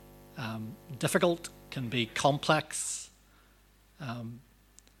difficult, can be complex.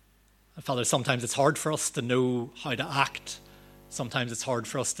 Father, sometimes it's hard for us to know how to act. Sometimes it's hard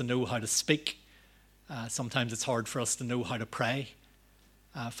for us to know how to speak. Sometimes it's hard for us to know how to pray.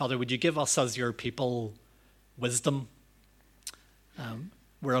 Father, would you give us as your people wisdom?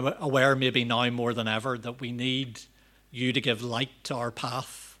 We're aware maybe now more than ever that we need you to give light to our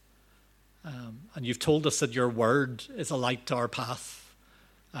path. And you've told us that your word is a light to our path,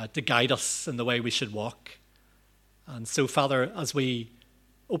 to guide us in the way we should walk. And so, Father, as we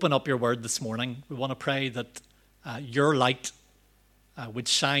open up your word this morning, we want to pray that your light would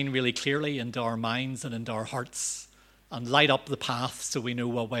shine really clearly into our minds and into our hearts and light up the path so we know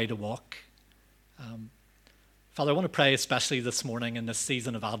what way to walk. Father, I want to pray especially this morning in this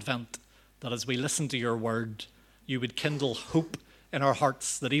season of Advent that as we listen to your word, you would kindle hope in our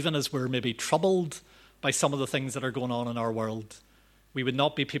hearts, that even as we're maybe troubled by some of the things that are going on in our world, we would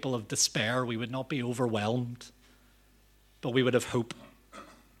not be people of despair, we would not be overwhelmed, but we would have hope.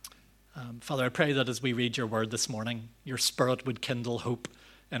 Father, I pray that as we read your word this morning, your spirit would kindle hope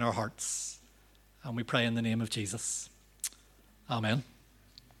in our hearts. And we pray in the name of Jesus. Amen.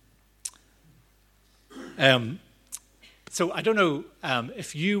 So I don't know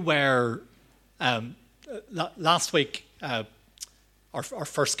if you were, last week, our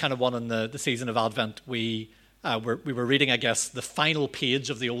first kind of one in the season of Advent, we were reading, I guess, the final page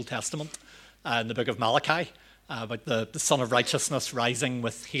of the Old Testament in the book of Malachi, about the Son of Righteousness rising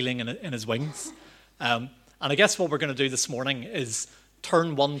with healing in his wings. And I guess what we're going to do this morning is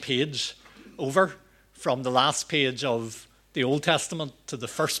turn one page over from the last page of the Old Testament to the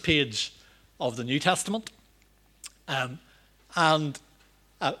first page of the New Testament. And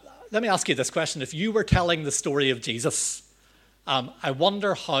let me ask you this question. If you were telling the story of Jesus, I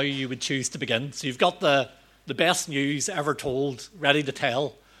wonder how you would choose to begin. So you've got the best news ever told, ready to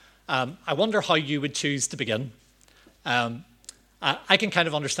tell. I wonder how you would choose to begin. I can kind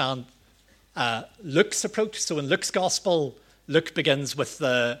of understand Luke's approach. So in Luke's gospel, Luke begins with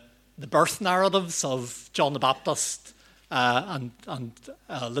the birth narratives of John the Baptist and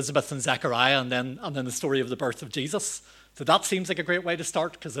Elizabeth and Zechariah, and then the story of the birth of Jesus. So that seems like a great way to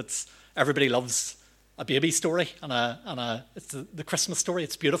start because everybody loves a baby story and it's the Christmas story.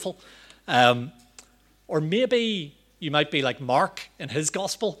 It's beautiful. Or maybe you might be like Mark in his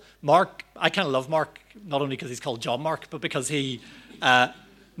gospel. Mark, I kind of love Mark, not only because he's called John Mark, but because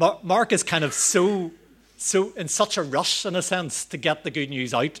Mark is kind of so in such a rush, in a sense, to get the good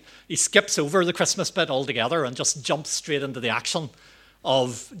news out. He skips over the Christmas bit altogether and just jumps straight into the action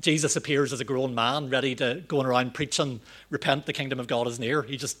of Jesus appears as a grown man, ready to go around preaching, repent, the kingdom of God is near.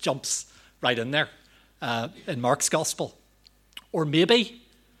 He just jumps right in there in Mark's gospel. Or maybe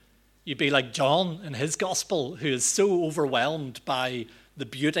you'd be like John in his gospel, who is so overwhelmed by the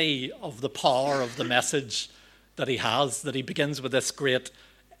beauty of the power of the message that he has, that he begins with this great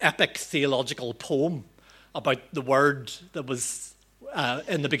epic theological poem about the word that was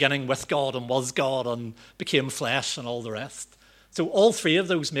in the beginning with God and was God and became flesh and all the rest. So all three of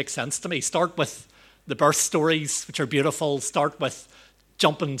those make sense to me. Start with the birth stories, which are beautiful. Start with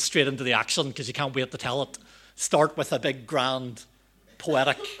jumping straight into the action because you can't wait to tell it. Start with a big, grand,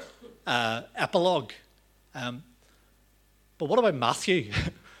 poetic epilogue. But what about Matthew?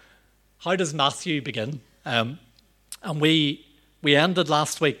 How does Matthew begin? And we ended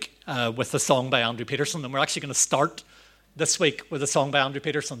last week with a song by Andrew Peterson, and we're actually going to start this week with a song by Andrew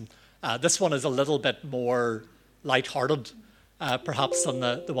Peterson. This one is a little bit more lighthearted, perhaps, than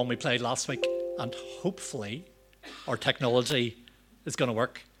the one we played last week, and hopefully our technology is going to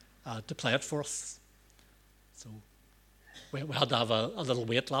work to play it for us. So we had to have a little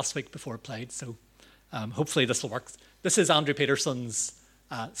wait last week before it played, so hopefully this will work. This is Andrew Peterson's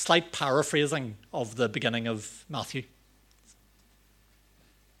slight paraphrasing of the beginning of Matthew.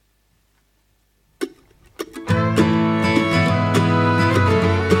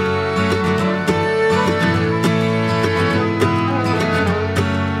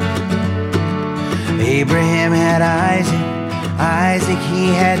 Abraham had Isaac he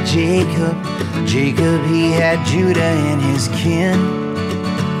had Jacob he had Judah and his kin.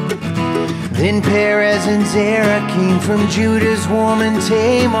 Then Perez and Zerah came from Judah's woman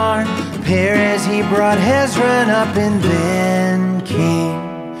Tamar. Perez he brought Hezron up, and then came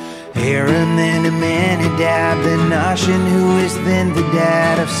Aaron, then Amminadab, then Nahshon, who is then the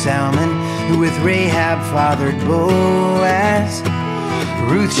dad of Salmon, who with Rahab fathered Boaz.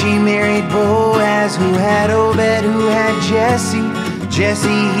 Ruth she married Boaz, who had Obed, who had Jesse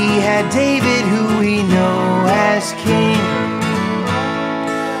he had David, who we know as king.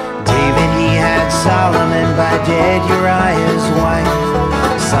 David he had Solomon by dead Uriah's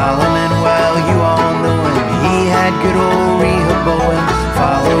wife. Solomon, while good old Rehoboam,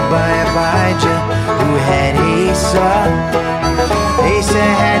 followed by Abijah, who had Asa. Asa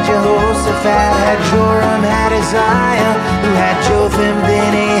had Jehoshaphat, had Joram, had Uzziah, who had Jotham,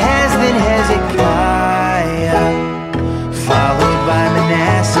 then Ahaz, then Hezekiah. Followed by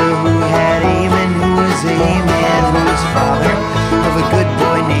Manasseh, who had Amon, who was Aman, who was father of a good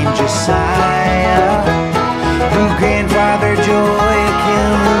boy named Josiah, who grandfathered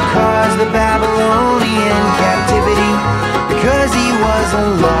Joachim, who caused the Babylonian captivity because he was a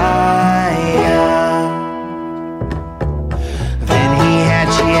liar. Then he had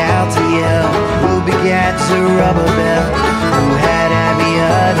Shealtiel, who begat Zerubbabel, who had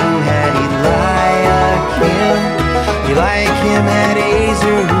Abiud, who had Eliakim. Eliakim had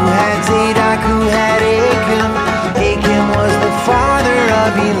Azar, who had Zadok, who had Achim. Achim was the father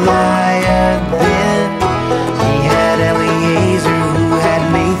of Eliab. Then he had Eleazar, who had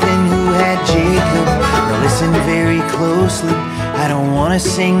Nathan, who had Jacob. Now listen very closely, I don't want to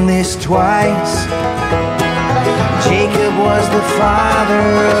sing this twice. Jacob was the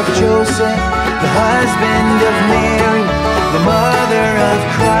father of Joseph, the husband of Mary, the mother of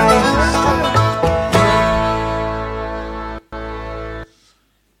Christ.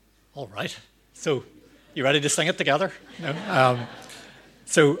 All right. So, you ready to sing it together? No?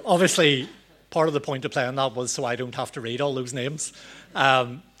 So, obviously, part of the point of playing that was so I don't have to read all those names.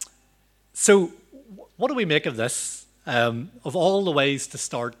 So, what do we make of this? Of all the ways to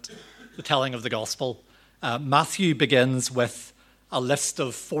start the telling of the gospel, Matthew begins with a list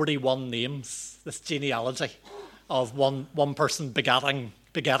of 41 names, this genealogy of one person begetting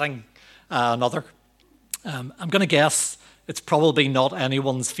another. I'm going to guess it's probably not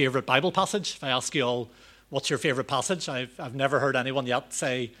anyone's favourite Bible passage. If I ask you all, what's your favourite passage? I've never heard anyone yet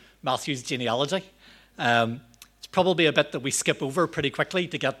say Matthew's genealogy. It's probably a bit that we skip over pretty quickly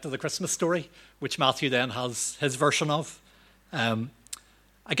to get to the Christmas story, which Matthew then has his version of.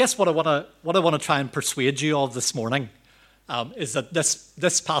 I guess what I want to try and persuade you of this morning is that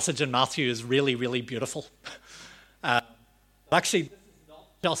this passage in Matthew is really, really beautiful. Actually, this is not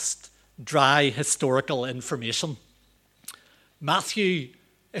just dry historical information. Matthew,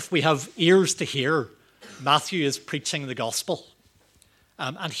 if we have ears to hear, Matthew is preaching the gospel.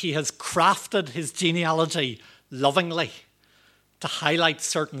 And he has crafted his genealogy lovingly to highlight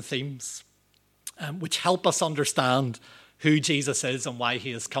certain themes which help us understand who Jesus is and why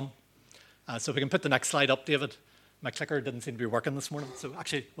he has come. So if we can put the next slide up, David. My clicker didn't seem to be working this morning. So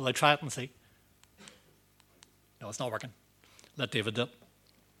actually, will I try it and see? No, it's not working. Let David do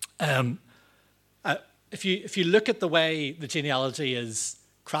it. If you look at the way the genealogy is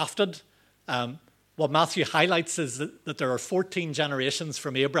crafted, what Matthew highlights is that there are 14 generations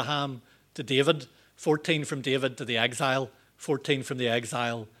from Abraham to David, 14 from David to the exile, 14 from the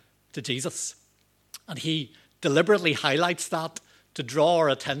exile to Jesus. And he deliberately highlights that to draw our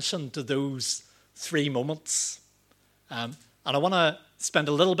attention to those three moments. And I want to spend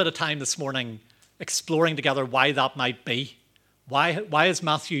a little bit of time this morning exploring together why that might be. Why is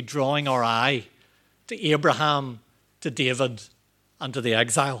Matthew drawing our eye to Abraham, to David, and to the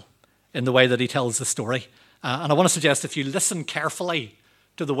exile in the way that he tells the story? And I want to suggest if you listen carefully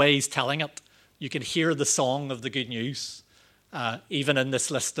to the way he's telling it, you can hear the song of the good news, even in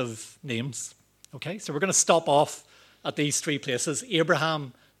this list of names. Okay, so we're going to stop off at these three places,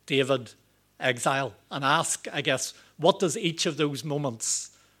 Abraham, David, exile, and ask, I guess, what does each of those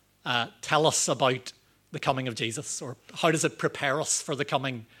moments tell us about the coming of Jesus, or how does it prepare us for the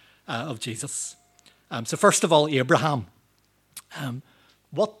coming of Jesus? So first of all, Abraham.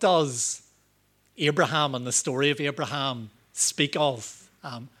 What does Abraham and the story of Abraham speak of?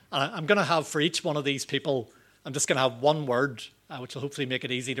 And I'm going to have for each one of these people, I'm just going to have one word, which will hopefully make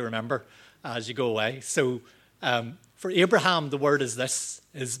it easy to remember as you go away. So for Abraham, the word is this,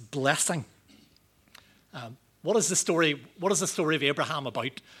 is blessing. What is the story of Abraham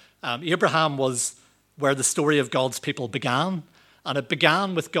about? Abraham was where the story of God's people began, and it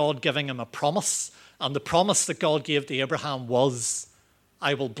began with God giving him a promise. And the promise that God gave to Abraham was,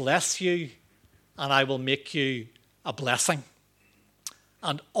 I will bless you and I will make you a blessing.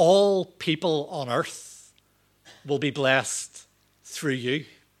 And all people on earth will be blessed through you.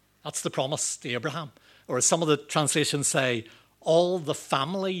 That's the promise to Abraham. Or as some of the translations say, all the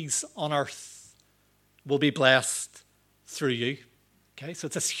families on earth will be blessed through you. Okay, so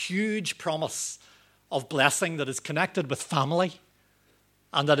it's this huge promise of blessing that is connected with family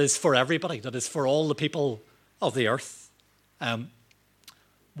and that is for everybody, that is for all the people of the earth.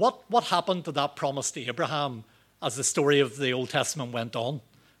 What happened to that promise to Abraham as the story of the Old Testament went on?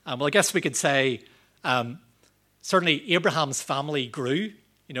 Well, I guess we could say certainly Abraham's family grew.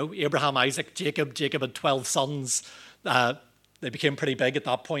 You know, Abraham, Isaac, Jacob. Jacob had 12 sons. They became pretty big at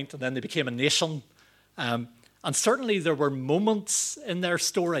that point, and then they became a nation. And certainly there were moments in their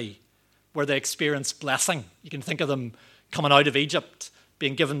story where they experienced blessing. You can think of them coming out of Egypt,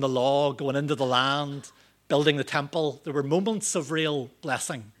 being given the law, going into the land, building the temple. There were moments of real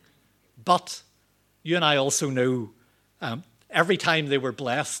blessing. But you and I also know every time they were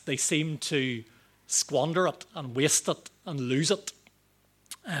blessed, they seemed to squander it and waste it and lose it.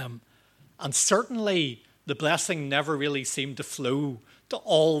 And certainly the blessing never really seemed to flow to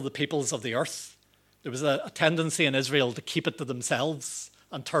all the peoples of the earth. There was a tendency in Israel to keep it to themselves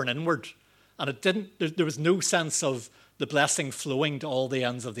and turn inward. And there was no sense of the blessing flowing to all the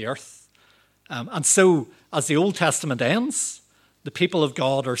ends of the earth. And so, as the Old Testament ends, the people of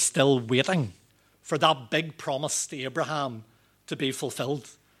God are still waiting for that big promise to Abraham to be fulfilled.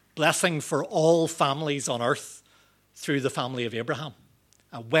 Blessing for all families on earth through the family of Abraham.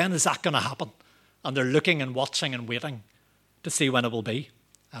 When is that going to happen? And they're looking and watching and waiting to see when it will be.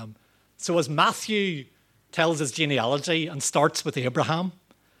 So as Matthew tells his genealogy and starts with Abraham,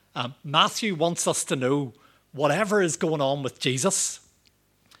 Matthew wants us to know whatever is going on with Jesus,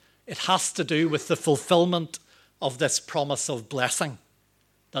 it has to do with the fulfillment of this promise of blessing.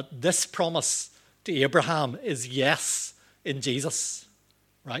 That this promise to Abraham is yes in Jesus,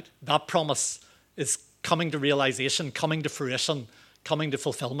 right? That promise is coming to realization, coming to fruition, coming to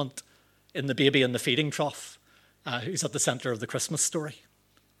fulfillment in the baby in the feeding trough, who's at the center of the Christmas story.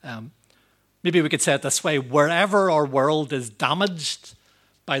 Maybe we could say it this way: wherever our world is damaged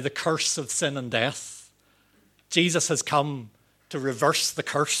by the curse of sin and death, Jesus has come to reverse the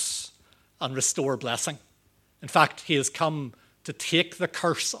curse and restore blessing. In fact, he has come to take the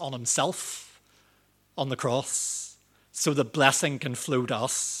curse on himself on the cross so that blessing can flow to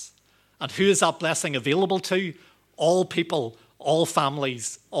us. And who is that blessing available to? All people, all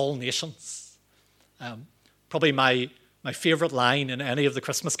families, all nations. Probably my favourite line in any of the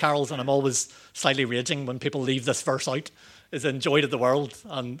Christmas carols, and I'm always slightly raging when people leave this verse out, is in Joy to the World.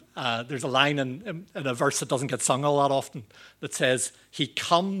 And there's a line in a verse that doesn't get sung all that often that says, he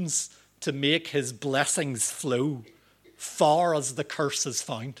comes to make his blessings flow far as the curse is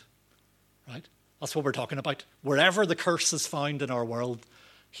found. Right? That's what we're talking about. Wherever the curse is found in our world,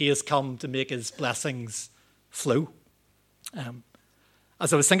 he has come to make his blessings flow.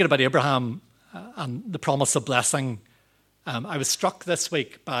 As I was thinking about Abraham and the promise of blessing, I was struck this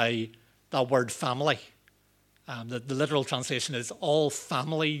week by that word family. The literal translation is all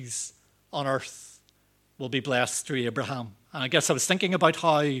families on earth will be blessed through Abraham. And I guess I was thinking about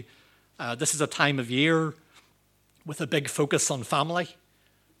how this is a time of year with a big focus on family.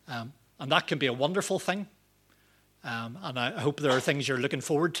 And that can be a wonderful thing. And I hope there are things you're looking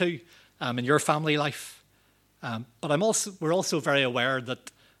forward to in your family life. But we're also very aware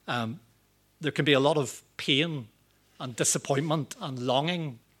that there can be a lot of pain and disappointment and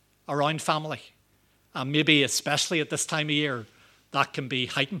longing around family. And maybe especially at this time of year, that can be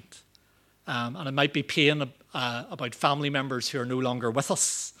heightened. And it might be pain about family members who are no longer with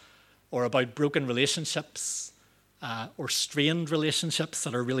us, or about broken relationships, or strained relationships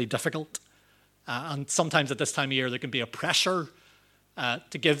that are really difficult. And sometimes at this time of year, there can be a pressure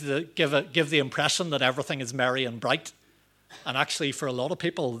to give the impression that everything is merry and bright. And actually, for a lot of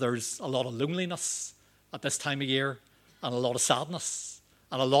people, there's a lot of loneliness at this time of year, and a lot of sadness,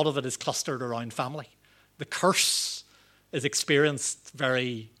 and a lot of it is clustered around family. The curse is experienced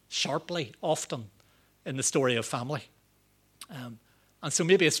very sharply, often, in the story of family. And so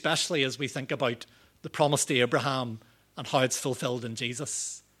maybe especially as we think about the promise to Abraham and how it's fulfilled in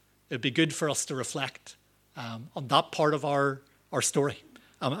Jesus, it'd be good for us to reflect on that part of our story.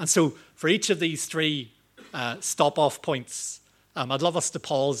 And so for each of these three stop-off points, I'd love us to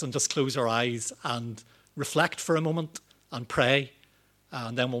pause and just close our eyes and reflect for a moment and pray,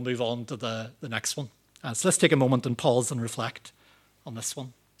 and then we'll move on to the next one. So let's take a moment and pause and reflect on this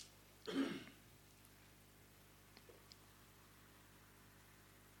one.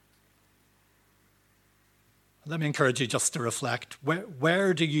 Let me encourage you just to reflect.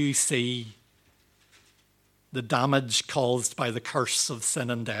 Where do you see the damage caused by the curse of sin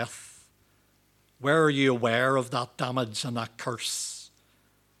and death? Where are you aware of that damage and that curse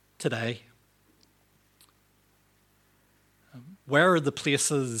today? Where are the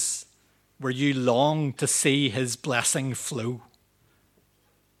places where you long to see his blessing flow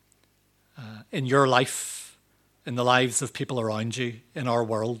in your life, in the lives of people around you, in our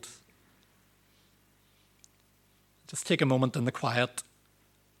world? Just take a moment in the quiet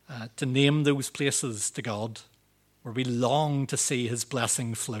to name those places to God where we long to see his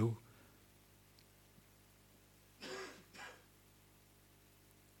blessing flow.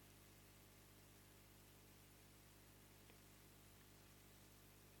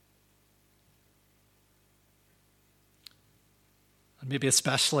 And maybe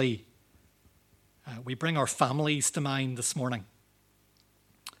especially we bring our families to mind this morning.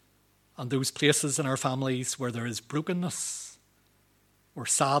 And those places in our families where there is brokenness or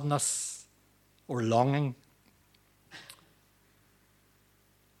sadness or longing.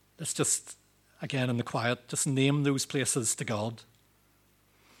 Let's just, again in the quiet, just name those places to God.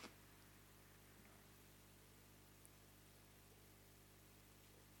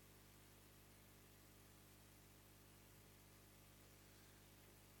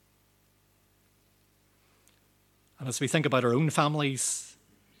 And as we think about our own families,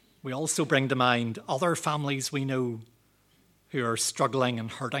 we also bring to mind other families we know who are struggling and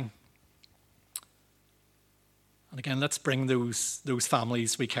hurting. And again, let's bring those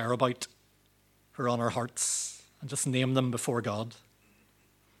families we care about who are on our hearts and just name them before God.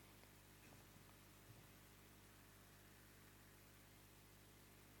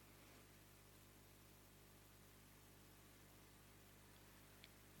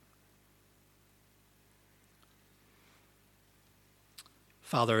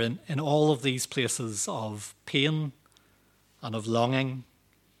 Father, in all of these places of pain and of longing,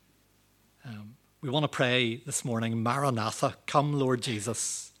 we want to pray this morning, Maranatha, come Lord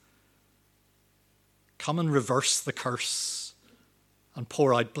Jesus. Come and reverse the curse and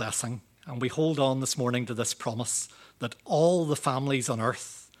pour out blessing. And we hold on this morning to this promise that all the families on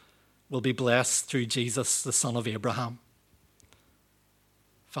earth will be blessed through Jesus, the Son of Abraham.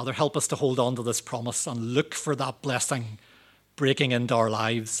 Father, help us to hold on to this promise and look for that blessing breaking into our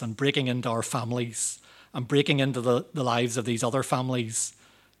lives and breaking into our families and breaking into the lives of these other families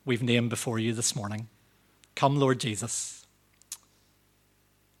we've named before you this morning. Come, Lord Jesus.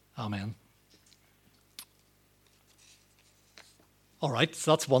 Amen. All right,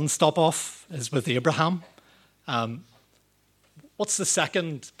 so that's one stop off, is with Abraham. What's the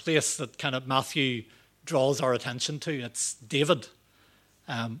second place that kind of Matthew draws our attention to? It's David.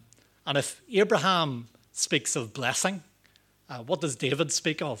 And if Abraham speaks of blessing, what does David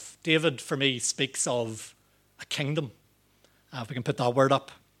speak of? David, for me, speaks of a kingdom. If we can put that word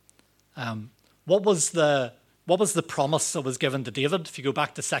up. What was the promise that was given to David? If you go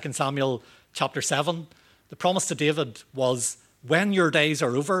back to 2 Samuel chapter 7, the promise to David was, when your days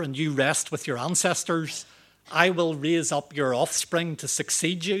are over and you rest with your ancestors, I will raise up your offspring to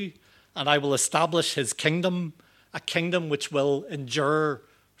succeed you, and I will establish his kingdom, a kingdom which will endure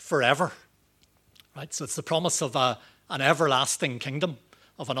forever. Right? So it's the promise of an everlasting kingdom,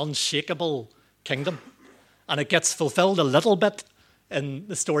 of an unshakable kingdom. And it gets fulfilled a little bit in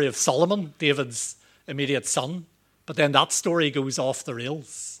the story of Solomon, David's immediate son. But then that story goes off the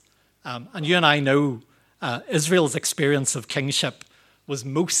rails. And you and I know Israel's experience of kingship was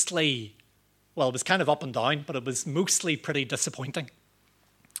mostly, well, it was kind of up and down, but it was mostly pretty disappointing.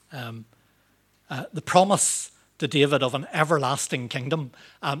 The promise to David of an everlasting kingdom.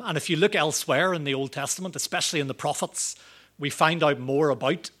 And if you look elsewhere in the Old Testament, especially in the prophets, we find out more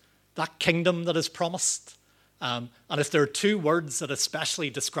about that kingdom that is promised. And if there are two words that especially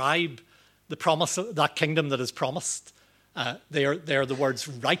describe the promise of that kingdom that is promised, they are the words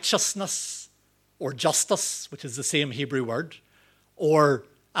righteousness or justice, which is the same Hebrew word,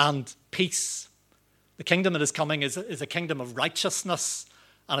 and peace. The kingdom that is coming is a kingdom of righteousness,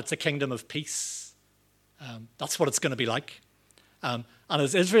 and it's a kingdom of peace. That's what it's going to be like. And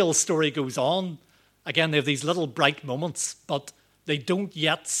as Israel's story goes on, again, they have these little bright moments, but they don't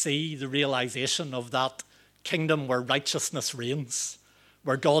yet see the realization of that kingdom where righteousness reigns,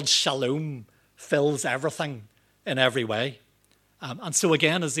 where God's shalom fills everything in every way. And so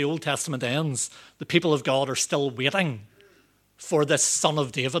again, as the Old Testament ends, the people of God are still waiting for this Son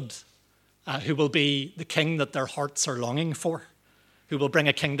of David, who will be the king that their hearts are longing for, who will bring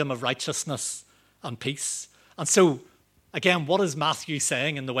a kingdom of righteousness and peace. And so, again, what is Matthew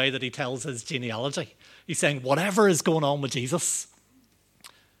saying in the way that he tells his genealogy? He's saying whatever is going on with Jesus,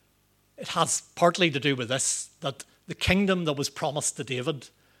 it has partly to do with this, that the kingdom that was promised to David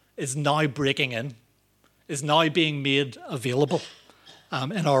is now breaking in, is now being made available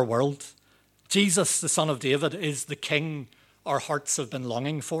in our world. Jesus, the Son of David, is the king our hearts have been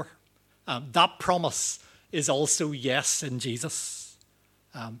longing for. That promise is also yes in Jesus.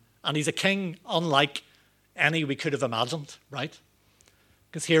 And he's a king unlike any we could have imagined, right?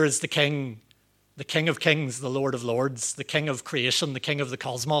 Because here is the king of kings, the Lord of lords, the king of creation, the king of the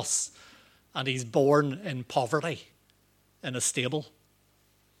cosmos. And he's born in poverty in a stable.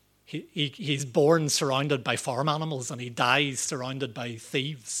 He's born surrounded by farm animals, and he dies surrounded by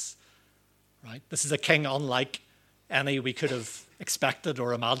thieves, right? This is a king unlike any we could have expected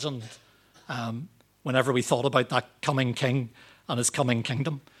or imagined whenever we thought about that coming king and his coming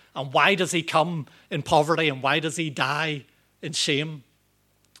kingdom. And why does he come in poverty, and why does he die in shame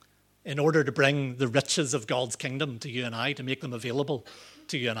in order to bring the riches of God's kingdom to you and I, to make them available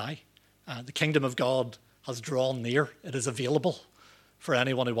to you and I. The kingdom of God has drawn near. It is available for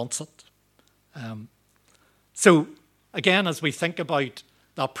anyone who wants it. So again, as we think about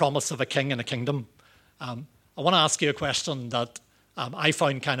that promise of a king and a kingdom, I want to ask you a question that I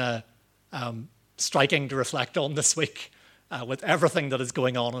found kind of striking to reflect on this week with everything that is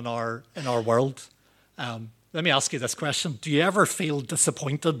going on in our world. Let me ask you this question. Do you ever feel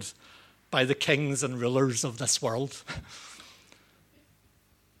disappointed by the kings and rulers of this world?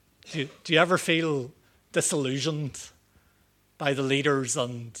 Do you ever feel disillusioned by the leaders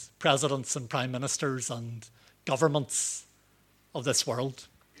and presidents and prime ministers and governments of this world?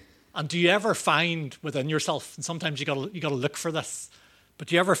 And do you ever find within yourself, and sometimes you got to look for this, but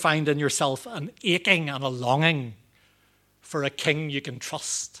do you ever find in yourself an aching and a longing for a king you can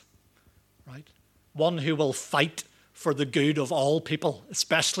trust, right? One who will fight for the good of all people,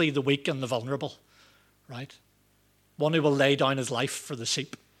 especially the weak and the vulnerable, right? One who will lay down his life for the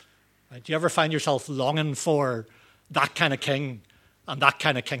sheep, right? Do you ever find yourself longing for that kind of king and that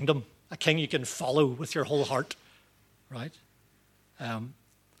kind of kingdom, a king you can follow with your whole heart, right?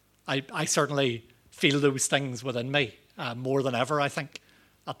 I certainly feel those things within me more than ever, I think,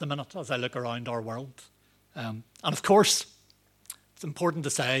 at the minute as I look around our world. And of course, it's important to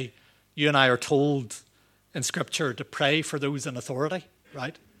say, you and I are told in Scripture to pray for those in authority,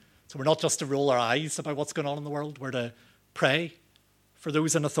 right? So we're not just to roll our eyes about what's going on in the world, we're to pray for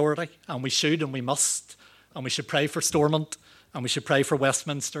those in authority, and we should and we must, and we should pray for Stormont, and we should pray for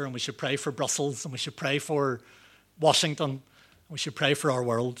Westminster, and we should pray for Brussels, and we should pray for Washington, we should pray for our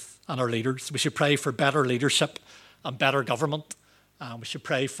world and our leaders. We should pray for better leadership and better government. We should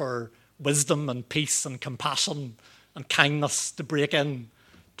pray for wisdom and peace and compassion and kindness to break in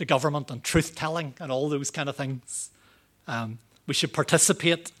to government and truth-telling and all those kind of things. We should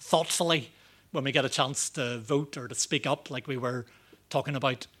participate thoughtfully when we get a chance to vote or to speak up like we were talking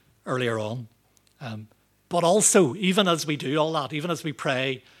about earlier on. But also, even as we do all that, even as we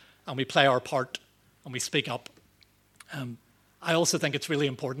pray and we play our part and we speak up, I also think it's really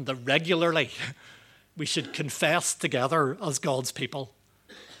important that regularly we should confess together as God's people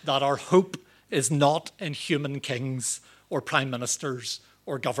that our hope is not in human kings or prime ministers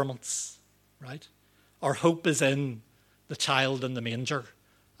or governments, right? Our hope is in the child in the manger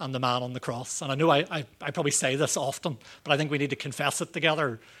and the man on the cross. And I know I probably say this often, but I think we need to confess it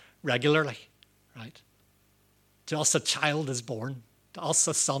together regularly, right? To us a child is born, to us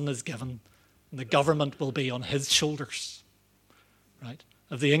a son is given, and the government will be on his shoulders. Right?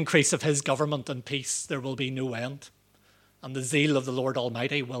 Of the increase of his government and peace, there will be no end. And the zeal of the Lord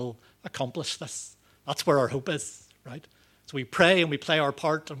Almighty will accomplish this. That's where our hope is, right? So we pray and we play our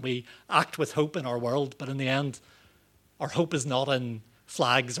part and we act with hope in our world, but in the end, our hope is not in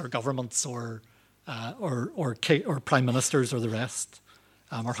flags or governments or prime ministers or the rest.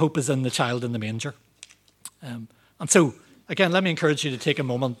 Our hope is in the child in the manger. And so, again, let me encourage you to take a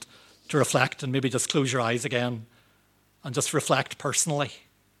moment to reflect and maybe just close your eyes again and just reflect personally.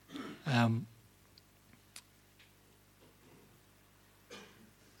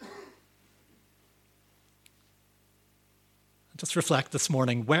 Just reflect this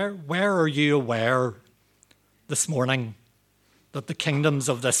morning. Where are you aware this morning that the kingdoms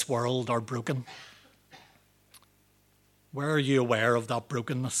of this world are broken? Where are you aware of that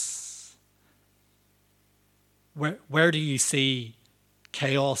brokenness? Where do you see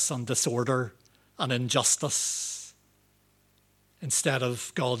chaos and disorder and injustice instead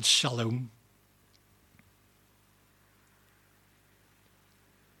of God's shalom?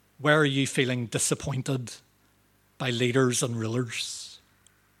 Where are you feeling disappointed by leaders and rulers?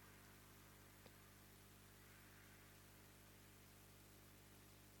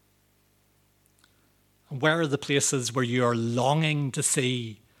 And where are the places where you are longing to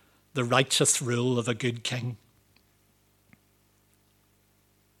see the righteous rule of a good king?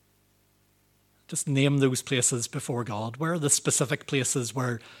 Just name those places before God. Where are the specific places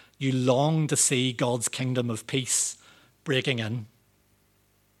where you long to see God's kingdom of peace breaking in?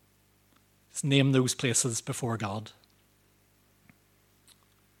 Just name those places before God.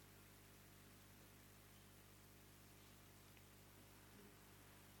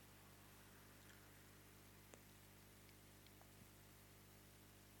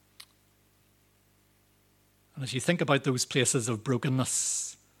 And as you think about those places of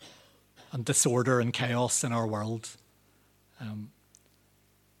brokenness and disorder and chaos in our world, I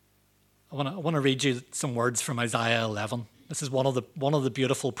want to read you some words from Isaiah 11. This is one of the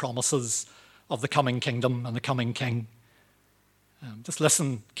beautiful promises of the coming kingdom and the coming king. Just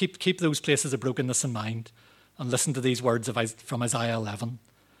listen, keep those places of brokenness in mind. And listen to these words from Isaiah 11.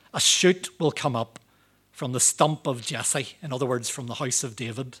 A shoot will come up from the stump of Jesse, in other words, from the house of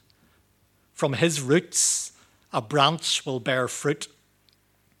David. From his roots, a branch will bear fruit.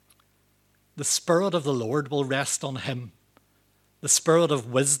 The Spirit of the Lord will rest on him, the Spirit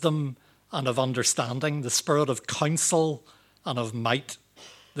of wisdom and of understanding, the Spirit of counsel and of might,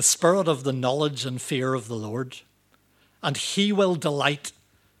 the Spirit of the knowledge and fear of the Lord. And he will delight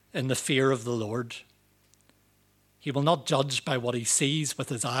in the fear of the Lord. He will not judge by what he sees with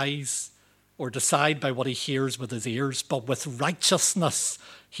his eyes or decide by what he hears with his ears, but with righteousness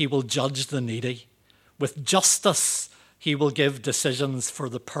he will judge the needy. With justice he will give decisions for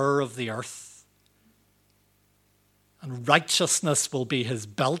the poor of the earth. And righteousness will be his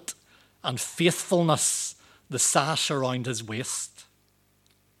belt, and faithfulness the sash around his waist.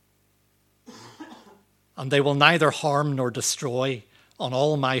 And they will neither harm nor destroy on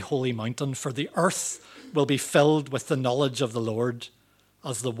all my holy mountain, for the earth will be filled with the knowledge of the Lord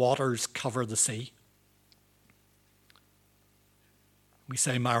as the waters cover the sea. We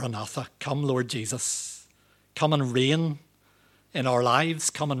say, Maranatha, come Lord Jesus, come and reign in our lives,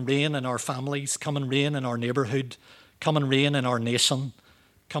 come and reign in our families, come and reign in our neighbourhood, come and reign in our nation,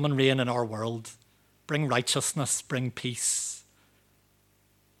 come and reign in our world. Bring righteousness, bring peace.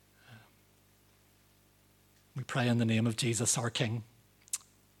 We pray in the name of Jesus, our King.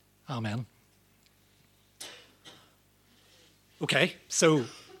 Amen. Okay, so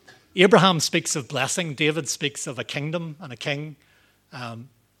Abraham speaks of blessing. David speaks of a kingdom and a king.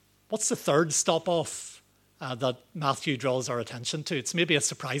 What's the third stop off that Matthew draws our attention to? It's maybe a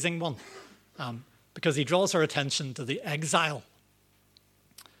surprising one because he draws our attention to the exile.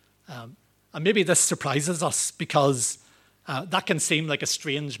 And maybe this surprises us because that can seem like a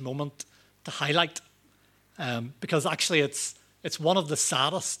strange moment to highlight because actually it's one of the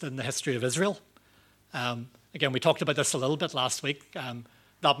saddest in the history of Israel. Again, we talked about this a little bit last week.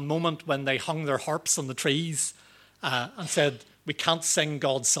 That moment when they hung their harps on the trees and said, we can't sing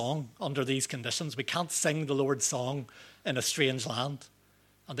God's song under these conditions. We can't sing the Lord's song in a strange land.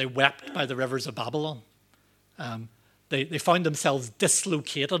 And they wept by the rivers of Babylon. They found themselves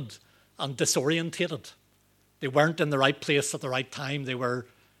dislocated and disorientated. They weren't in the right place at the right time.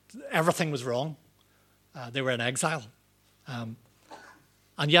 Everything was wrong. They were in exile.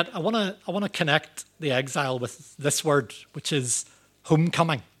 And yet I want to connect the exile with this word, which is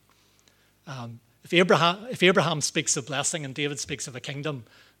homecoming. If Abraham speaks of blessing and David speaks of a kingdom,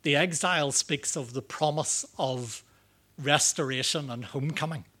 the exile speaks of the promise of restoration and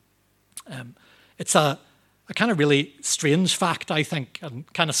homecoming. It's a kind of really strange fact, I think,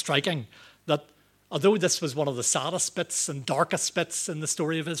 and kind of striking, that although this was one of the saddest bits and darkest bits in the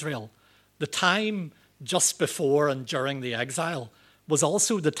story of Israel, the time just before and during the exile was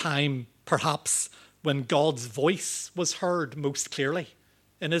also the time, perhaps, when God's voice was heard most clearly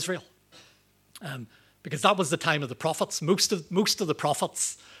in Israel. Because that was the time of the prophets. Most of the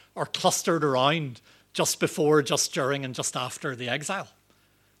prophets are clustered around just before, just during, and just after the exile.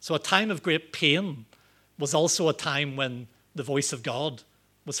 So a time of great pain was also a time when the voice of God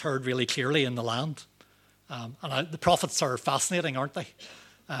was heard really clearly in the land. The prophets are fascinating, aren't they?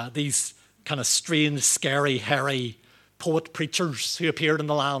 These kind of strange, scary, hairy poet preachers who appeared in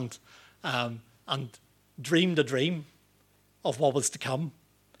the land and dreamed a dream of what was to come.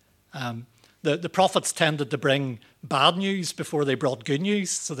 The prophets tended to bring bad news before they brought good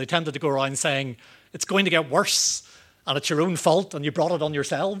news. So they tended to go around saying, it's going to get worse and it's your own fault and you brought it on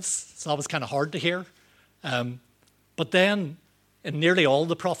yourselves. So that was kind of hard to hear. But then in nearly all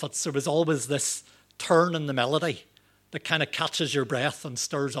the prophets, there was always this turn in the melody that kind of catches your breath and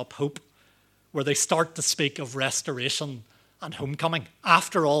stirs up hope, where they start to speak of restoration and homecoming.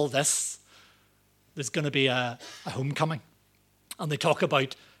 After all this, there's going to be a homecoming. And they talk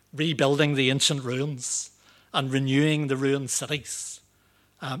about rebuilding the ancient ruins and renewing the ruined cities.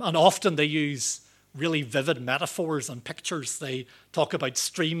 And often they use really vivid metaphors and pictures. They talk about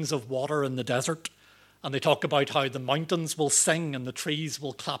streams of water in the desert, and they talk about how the mountains will sing and the trees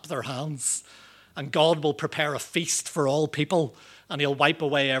will clap their hands, and God will prepare a feast for all people, and he'll wipe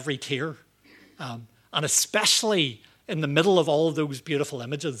away every tear. And especially in the middle of all those beautiful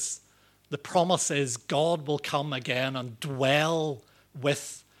images, the promise is God will come again and dwell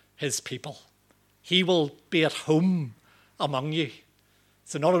with his people. He will be at home among you.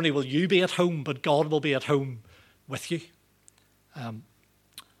 So not only will you be at home, but God will be at home with you.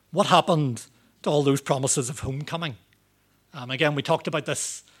 What happened to all those promises of homecoming? Again, we talked about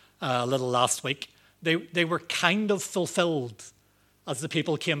this a little last week. They were kind of fulfilled as the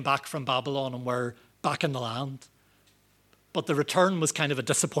people came back from Babylon and were back in the land. But the return was kind of a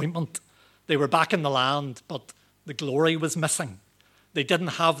disappointment. They were back in the land, but the glory was missing. They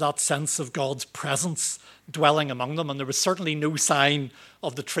didn't have that sense of God's presence dwelling among them, and there was certainly no sign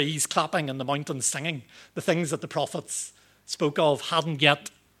of the trees clapping and the mountains singing. The things that the prophets spoke of hadn't yet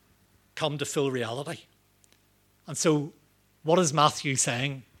come to full reality. And so what is Matthew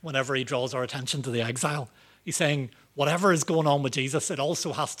saying whenever he draws our attention to the exile? He's saying, whatever is going on with Jesus, it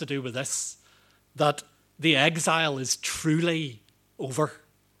also has to do with this, that the exile is truly over.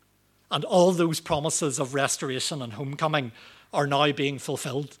 And all those promises of restoration and homecoming are now being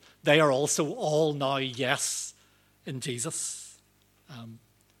fulfilled. They are also all now yes in Jesus.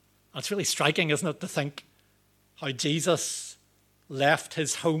 It's really striking, isn't it, to think how Jesus left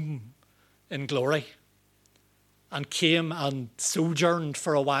his home in glory and came and sojourned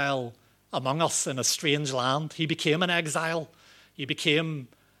for a while among us in a strange land. He became an exile. He became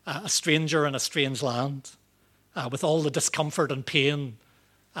a stranger in a strange land with all the discomfort and pain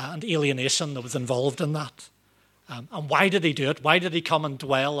and alienation that was involved in that. And why did he do it? Why did he come and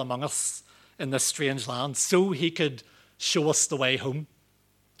dwell among us in this strange land? So he could show us the way home.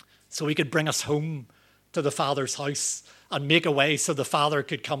 So he could bring us home to the Father's house and make a way so the Father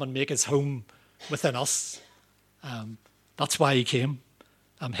could come and make his home within us. That's why he came.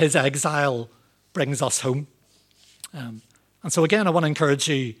 His exile brings us home. And so again, I want to encourage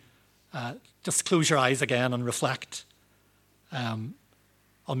you, just close your eyes again and reflect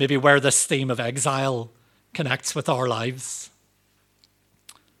on maybe where this theme of exile connects with our lives.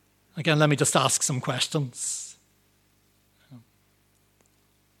 Again, let me just ask some questions.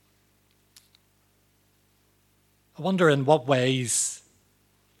 I wonder, in what ways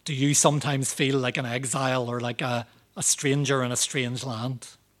do you sometimes feel like an exile or like a stranger in a strange land?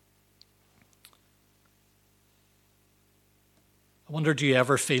 I wonder, do you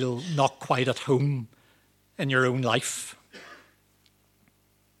ever feel not quite at home in your own life?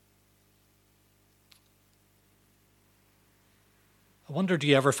 I wonder, do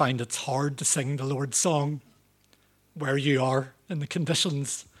you ever find it's hard to sing the Lord's song where you are in the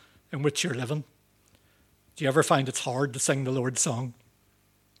conditions in which you're living? Do you ever find it's hard to sing the Lord's song?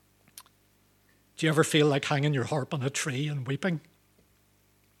 Do you ever feel like hanging your harp on a tree and weeping?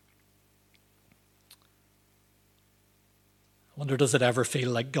 I wonder, does it ever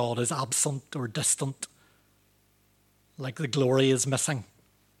feel like God is absent or distant, like the glory is missing?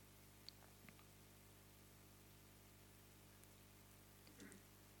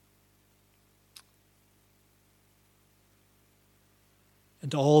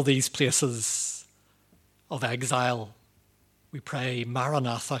 Into all these places of exile, we pray,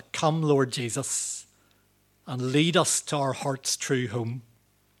 Maranatha, come, Lord Jesus, and lead us to our heart's true home.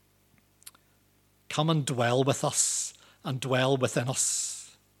 Come and dwell with us and dwell within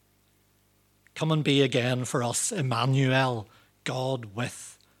us. Come and be again for us, Emmanuel, God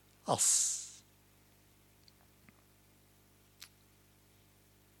with us.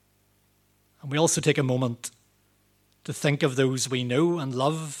 And we also take a moment to think of those we know and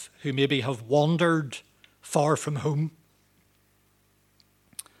love who maybe have wandered far from home,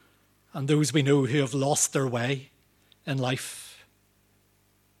 and those we know who have lost their way in life.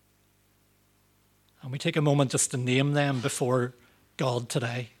 And we take a moment just to name them before God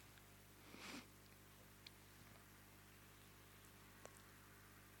today.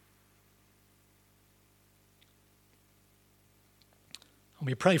 And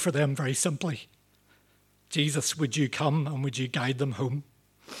we pray for them very simply. Jesus, would you come and would you guide them home?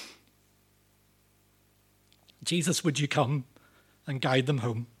 Jesus, would you come and guide them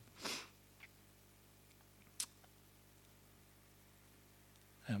home?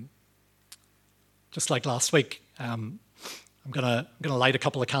 Just like last week, I'm gonna light a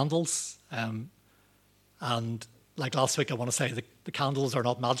couple of candles, and like last week, I want to say the candles are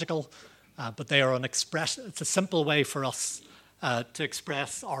not magical, but they are it's a simple way for us to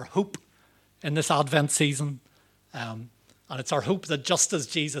express our hope in this Advent season, and it's our hope that just as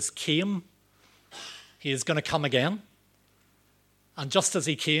Jesus came, he is going to come again, and just as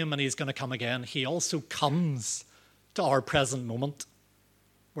he came and he's going to come again, he also comes to our present moment,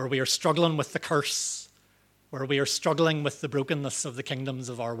 where we are struggling with the curse, where we are struggling with the brokenness of the kingdoms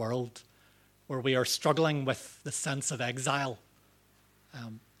of our world, where we are struggling with the sense of exile.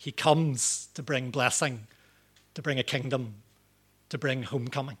 He comes to bring blessing, to bring a kingdom, to bring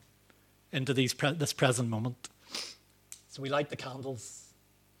homecoming into this present moment. So we light the candles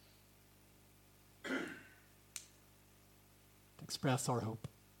to express our hope.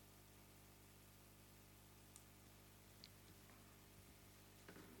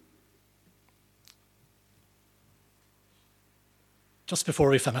 Just before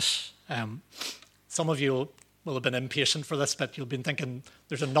we finish, some of you will have been impatient for this bit. You'll been thinking,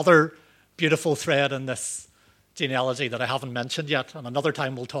 there's another beautiful thread in this genealogy that I haven't mentioned yet, and another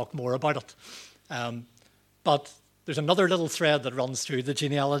time we'll talk more about it. But there's another little thread that runs through the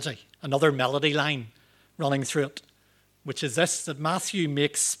genealogy, another melody line running through it, which is this, that Matthew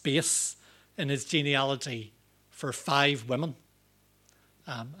makes space in his genealogy for 5 women.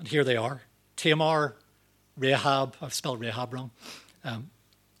 And here they are: Tamar, Rahab, I've spelled Rahab wrong,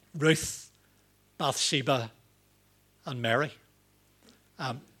 Ruth, Bathsheba, and Mary.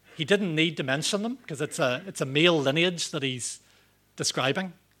 He didn't need to mention them because it's a male lineage that he's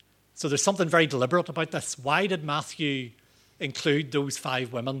describing. So there's something very deliberate about this. Why did Matthew include those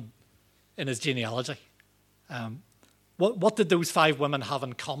 5 women in his genealogy? What did those 5 women have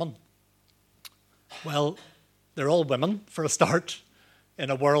in common? Well, they're all women, for a start,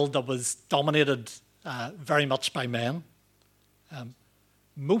 in a world that was dominated very much by men.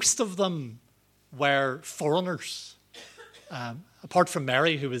 Most of them were foreigners. Apart from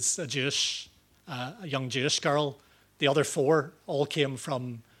Mary, who was a young Jewish girl, the other 4 all came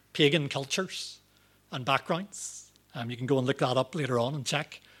from pagan cultures and backgrounds. You can go and look that up later on and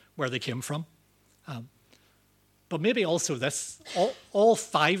check where they came from. But maybe also this, all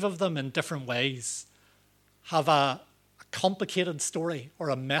 5 of them in different ways have a complicated story or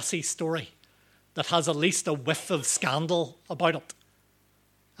a messy story that has at least a whiff of scandal about it.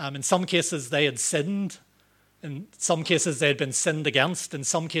 In some cases, they had sinned. In some cases, they had been sinned against. In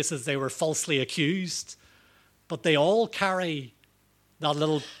some cases, they were falsely accused. But they all carry that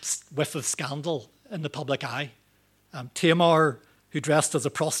little whiff of scandal in the public eye. Tamar, who dressed as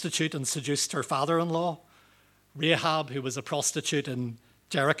a prostitute and seduced her father-in-law. Rahab, who was a prostitute in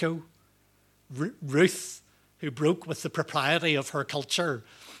Jericho. Ruth, who broke with the propriety of her culture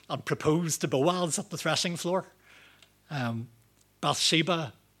and proposed to Boaz at the threshing floor.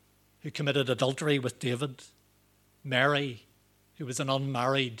 Bathsheba, who committed adultery with David. Mary, who was an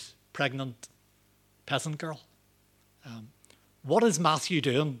unmarried, pregnant peasant girl. What is Matthew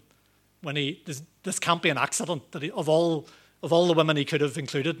doing when this can't be an accident, that of all the women he could have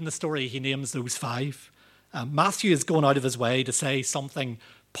included in the story, he names those 5. Matthew is going out of his way to say something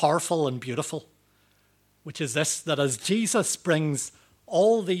powerful and beautiful, which is this, that as Jesus brings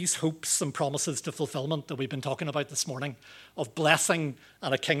all these hopes and promises to fulfillment that we've been talking about this morning, of blessing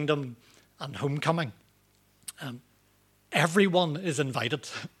and a kingdom and homecoming, everyone is invited.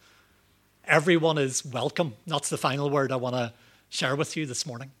 Everyone is welcome. That's the final word I want to share with you this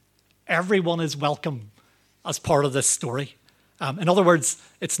morning. Everyone is welcome as part of this story. In other words,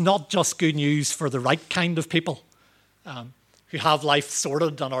 it's not just good news for the right kind of people who have life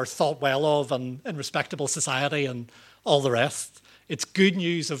sorted and are thought well of and in respectable society and all the rest. It's good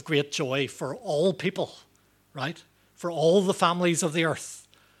news of great joy for all people, right? For all the families of the earth.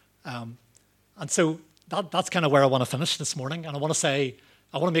 And so that's kind of where I want to finish this morning. And I want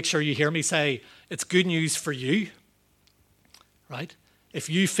to make sure you hear me say, it's good news for you, right? If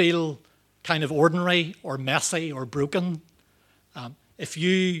you feel kind of ordinary or messy or broken, if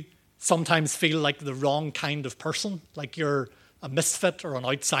you sometimes feel like the wrong kind of person, like you're a misfit or an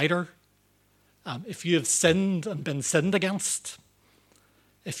outsider, if you have sinned and been sinned against,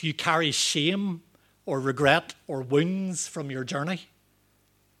 if you carry shame or regret or wounds from your journey,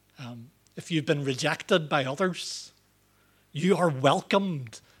 if you've been rejected by others, you are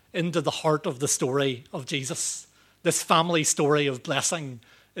welcomed into the heart of the story of Jesus. This family story of blessing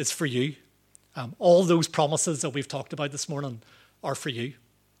is for you. All those promises that we've talked about this morning are for you.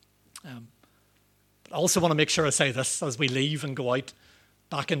 But I also want to make sure I say this as we leave and go out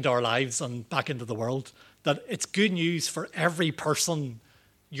back into our lives and back into the world, that it's good news for every person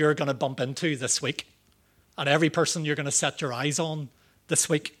you're going to bump into this week and every person you're going to set your eyes on this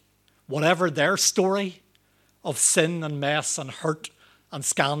week. Whatever their story of sin and mess and hurt and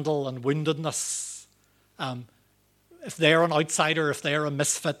scandal and woundedness, if they're an outsider, if they're a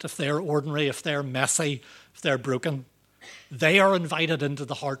misfit, if they're ordinary, if they're messy, if they're broken, they are invited into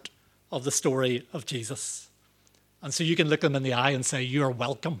the heart of the story of Jesus. And so you can look them in the eye and say, you are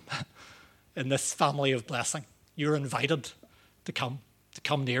welcome in this family of blessing. You're invited to come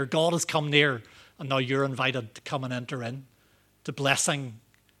near. God has come near, and now you're invited to come and enter in to blessing,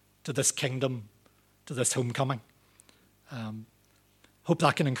 to this kingdom, to this homecoming. Hope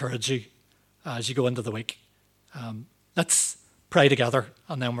that can encourage you as you go into the week. Let's pray together,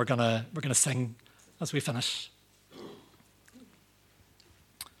 and then we're gonna sing as we finish.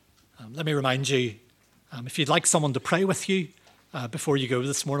 Let me remind you, if you'd like someone to pray with you before you go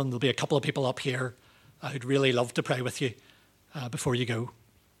this morning, there'll be a couple of people up here who'd really love to pray with you before you go.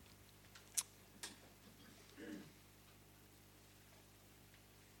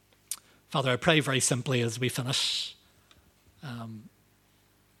 Father, I pray very simply as we finish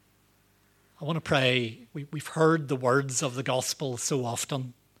I want to pray. We've heard the words of the gospel so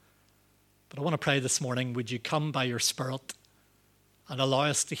often, but I want to pray this morning, would you come by your Spirit and allow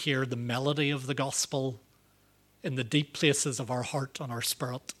us to hear the melody of the gospel in the deep places of our heart and our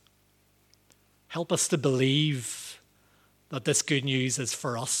spirit. Help us to believe that this good news is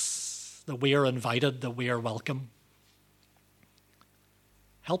for us, that we are invited, that we are welcome.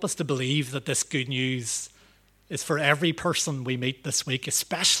 Help us to believe that this good news is for every person we meet this week,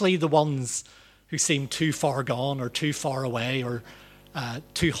 especially the ones who seem too far gone or too far away or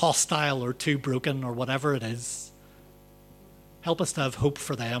too hostile or too broken or whatever it is. Help us to have hope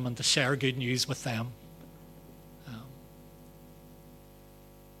for them and to share good news with them.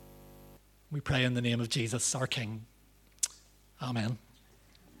 We pray in the name of Jesus, our King. Amen.